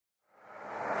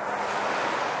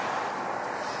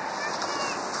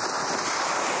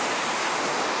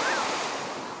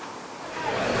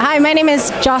Hi, my name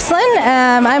is JOCELYN.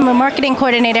 I'm a marketing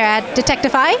coordinator at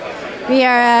DETECTIFY. We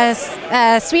are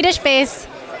a Swedish-based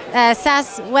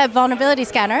SaaS web vulnerability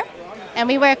scanner, and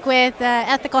we work with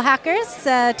ethical hackers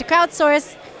to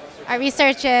crowdsource our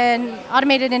research and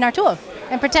automate it in our tool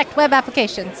and protect web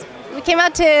applications. We came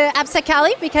out to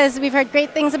AppSecCali because we've heard great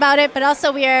things about it, but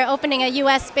also we are opening a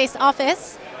US-based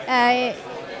office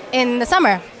in the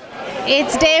summer.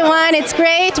 It's day one, it's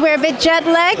great. We're a bit jet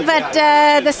lagged, but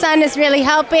the sun is really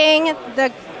helping.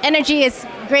 The energy is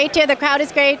great here, the crowd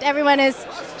is great. Everyone is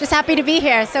just happy to be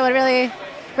here, so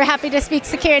we're happy to speak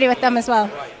security with them as well.